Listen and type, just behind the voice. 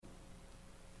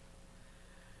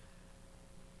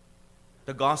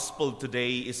The gospel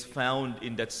today is found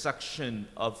in that section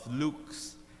of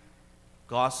Luke's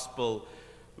gospel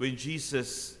when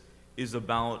Jesus is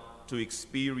about to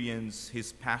experience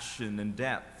his passion and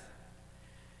death.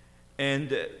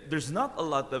 And there's not a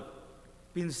lot of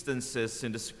instances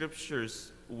in the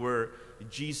scriptures where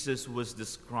Jesus was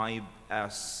described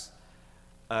as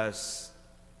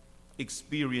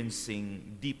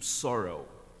experiencing deep sorrow.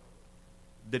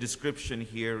 The description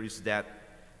here is that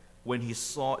when he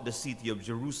saw the city of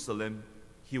Jerusalem,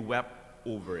 he wept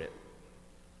over it.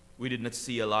 We did not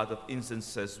see a lot of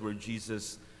instances where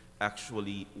Jesus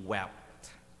actually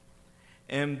wept.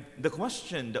 And the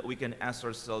question that we can ask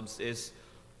ourselves is,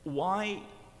 why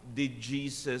did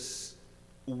Jesus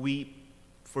weep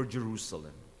for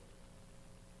Jerusalem?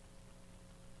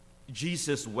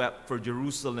 Jesus wept for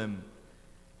Jerusalem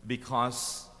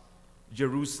because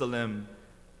Jerusalem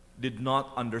did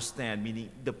not understand, meaning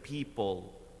the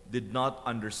people did not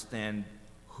understand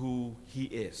who he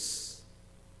is.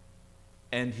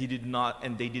 And they did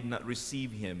not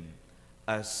receive him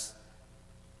as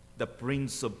the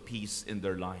Prince of Peace in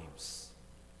their lives.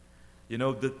 You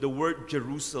know, the word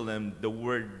Jerusalem, the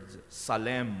word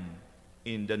Salem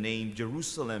in the name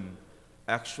Jerusalem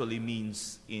actually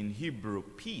means in Hebrew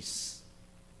peace.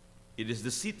 It is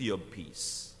the city of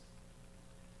peace.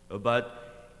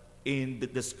 But in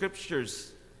the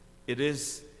scriptures, it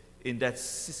is in that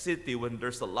city when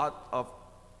there's a lot of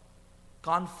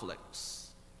conflicts,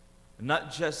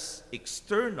 not just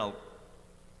external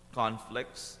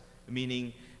conflicts,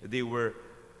 meaning they were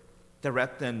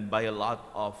threatened by a lot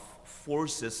of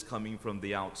forces coming from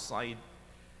the outside,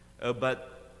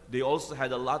 but they also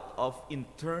had a lot of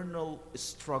internal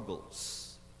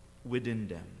struggles within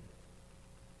them.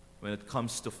 When it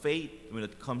comes to faith, when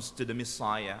it comes to the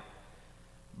Messiah.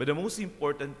 But the most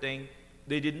important thing,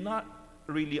 they did not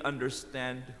really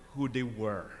understand who they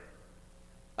were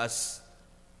as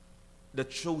the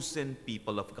chosen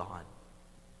people of God.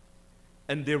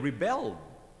 And they rebelled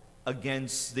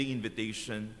against the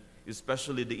invitation,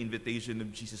 especially the invitation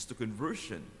of Jesus to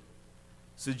conversion.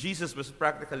 So Jesus was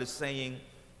practically saying,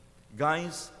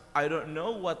 guys, I don't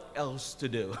know what else to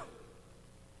do.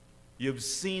 You've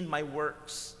seen my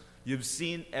works. You've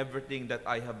seen everything that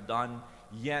I have done,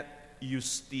 yet you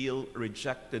still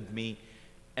rejected me.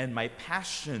 And my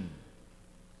passion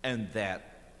and that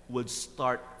would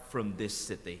start from this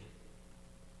city.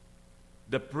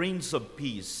 The Prince of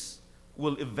Peace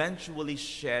will eventually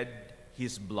shed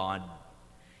his blood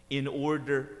in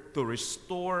order to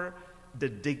restore the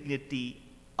dignity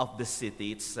of the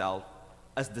city itself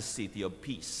as the city of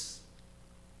peace.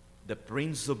 The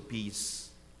Prince of Peace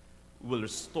will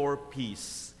restore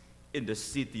peace in the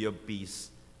city of peace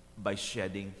by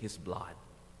shedding his blood.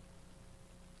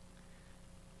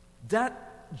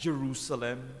 That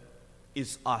Jerusalem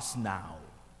is us now.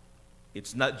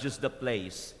 It's not just the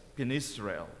place in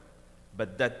Israel,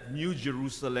 but that new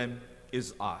Jerusalem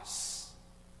is us.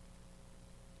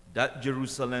 That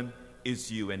Jerusalem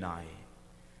is you and I.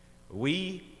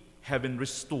 We have been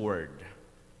restored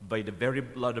by the very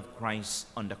blood of Christ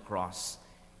on the cross.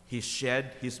 He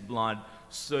shed his blood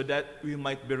so that we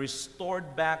might be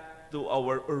restored back to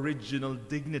our original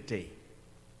dignity.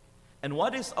 And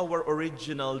what is our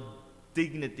original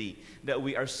dignity? That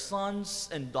we are sons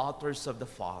and daughters of the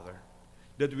Father.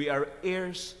 That we are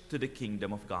heirs to the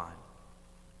kingdom of God.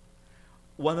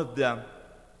 One of the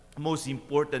most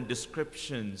important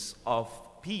descriptions of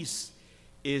peace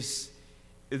is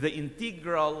the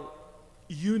integral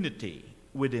unity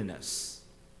within us.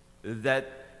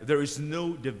 That there is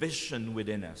no division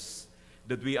within us.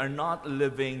 That we are not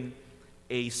living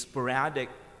a sporadic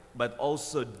but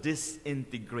also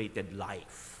disintegrated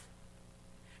life.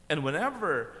 And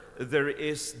whenever there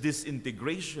is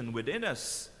disintegration within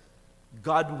us,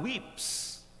 God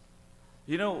weeps.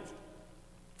 You know,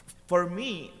 for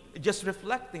me, just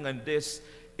reflecting on this,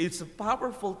 it's a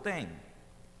powerful thing.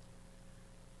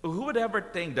 Who would ever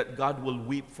think that God will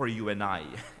weep for you and I?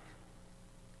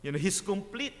 You know, He's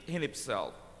complete in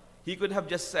Himself. He could have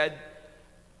just said,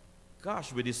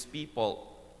 gosh, with these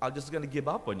people, I'm just going to give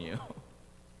up on you.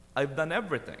 I've done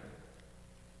everything.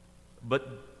 But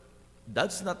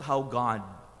that's not how God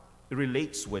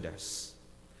relates with us.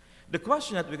 The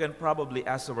question that we can probably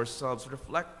ask ourselves,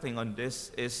 reflecting on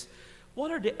this, is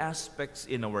what are the aspects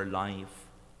in our life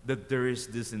that there is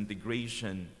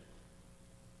disintegration,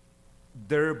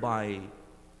 thereby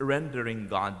rendering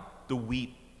God to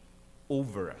weep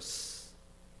over us?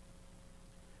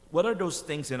 What are those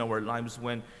things in our lives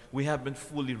when we haven't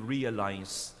fully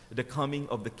realized the coming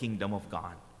of the kingdom of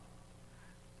God?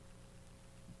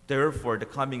 Therefore, the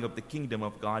coming of the kingdom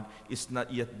of God is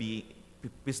not yet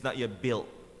built.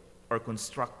 or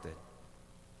constructed.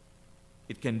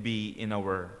 It can be in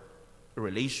our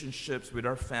relationships with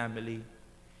our family.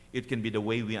 It can be the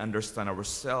way we understand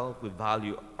ourselves, we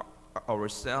value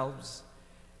ourselves.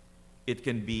 It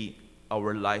can be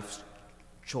our life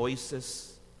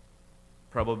choices.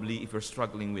 Probably if you're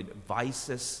struggling with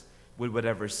vices, with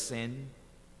whatever sin.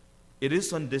 It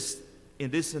is in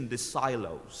these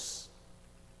silos.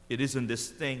 It is in these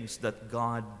things that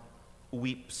God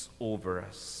weeps over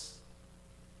us.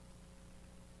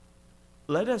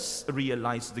 Let us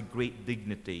realize the great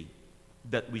dignity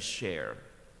that we share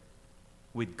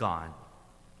with God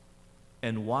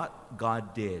and what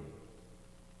God did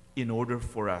in order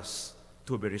for us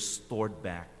to be restored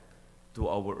back to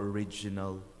our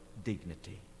original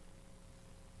dignity.